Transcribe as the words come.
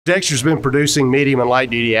Dexter's been producing medium and light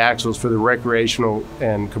duty axles for the recreational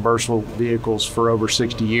and commercial vehicles for over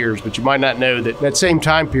 60 years, but you might not know that that same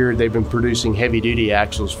time period they've been producing heavy duty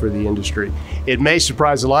axles for the industry. It may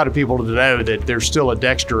surprise a lot of people to know that there's still a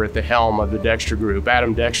Dexter at the helm of the Dexter Group.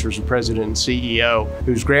 Adam Dexter is the president and CEO,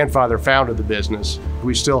 whose grandfather founded the business.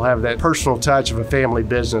 We still have that personal touch of a family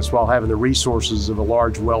business while having the resources of a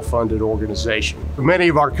large, well-funded organization. Many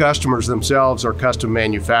of our customers themselves are custom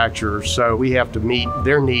manufacturers, so we have to meet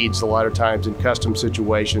their needs a lot of times in custom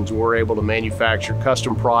situations. We're able to manufacture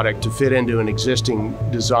custom product to fit into an existing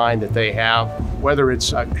design that they have. Whether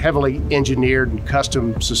it's a heavily engineered and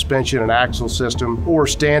custom suspension and axle system or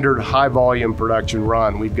standard high volume production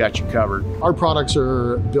run, we've got you covered. Our products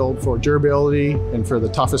are built for durability and for the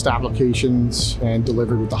toughest applications and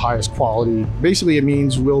delivered with the highest quality. Basically, it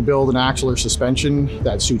means we'll build an axle or suspension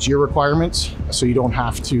that suits your requirements, so you don't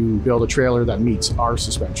have to build a trailer that meets our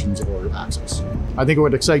suspensions or axles. I think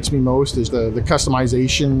what excites me most is the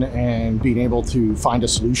customization and being able to find a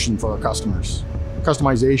solution for our customers.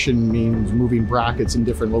 Customization means moving brackets in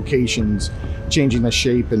different locations, changing the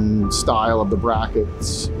shape and style of the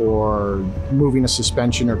brackets, or moving a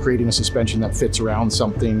suspension or creating a suspension that fits around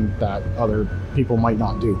something that other people might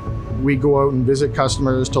not do. We go out and visit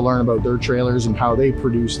customers to learn about their trailers and how they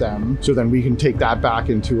produce them, so then we can take that back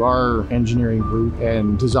into our engineering group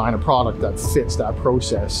and design a product that fits that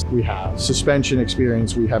process. We have suspension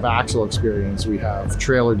experience, we have axle experience, we have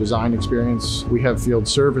trailer design experience, we have field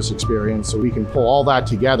service experience, so we can pull all that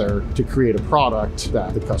together to create a product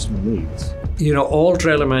that the customer needs. You know, all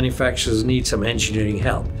trailer manufacturers need some engineering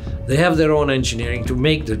help. They have their own engineering to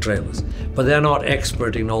make the trailers, but they're not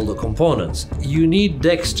expert in all the components. You need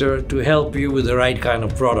Dexter to help you with the right kind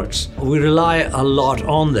of products. We rely a lot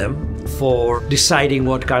on them for deciding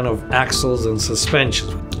what kind of axles and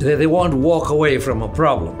suspensions. They won't walk away from a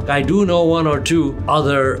problem. I do know one or two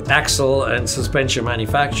other axle and suspension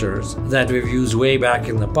manufacturers that we've used way back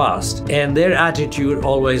in the past, and their attitude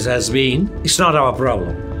always has been, it's not our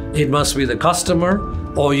problem. It must be the customer,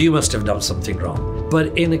 or you must have done something wrong.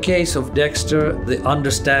 But in the case of Dexter, they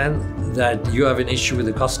understand that you have an issue with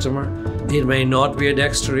the customer. It may not be a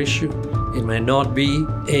Dexter issue. It may not be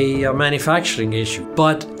a manufacturing issue,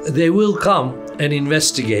 but they will come and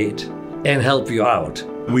investigate and help you out.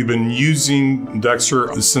 We've been using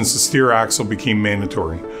Dexter since the steer axle became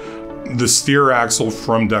mandatory. The steer axle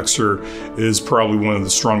from Dexter is probably one of the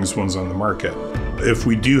strongest ones on the market. If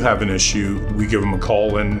we do have an issue, we give them a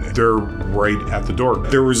call and they're right at the door.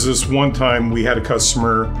 There was this one time we had a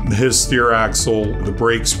customer, his steer axle, the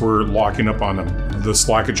brakes were locking up on him. The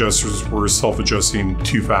slack adjusters were self-adjusting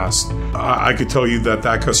too fast. I could tell you that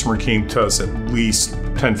that customer came to us at least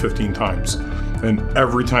 10, 15 times. And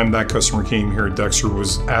every time that customer came here, Dexter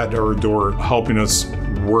was at our door helping us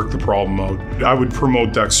work the problem out. I would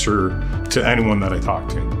promote Dexter to anyone that I talk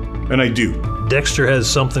to, and I do. Dexter has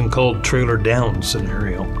something called trailer down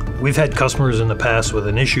scenario. We've had customers in the past with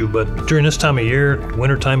an issue, but during this time of year,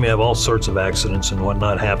 wintertime, you have all sorts of accidents and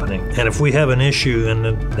whatnot happening. And if we have an issue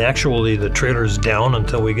and actually the trailer is down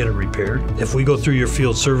until we get it repaired, if we go through your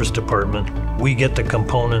field service department, we get the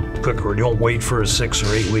component quicker. We don't wait for a 6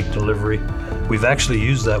 or 8 week delivery. We've actually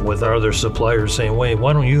used that with our other suppliers saying, wait,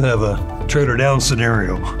 why don't you have a trailer down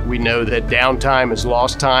scenario? We know that downtime is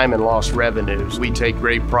lost time and lost revenues. We take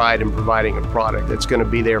great pride in providing a product that's going to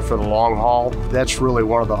be there for the long haul. That's really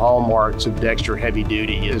one of the hallmarks of Dexter Heavy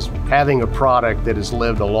Duty, is having a product that has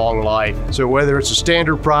lived a long life. So whether it's a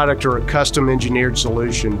standard product or a custom engineered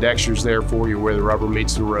solution, Dexter's there for you where the rubber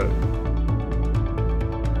meets the road.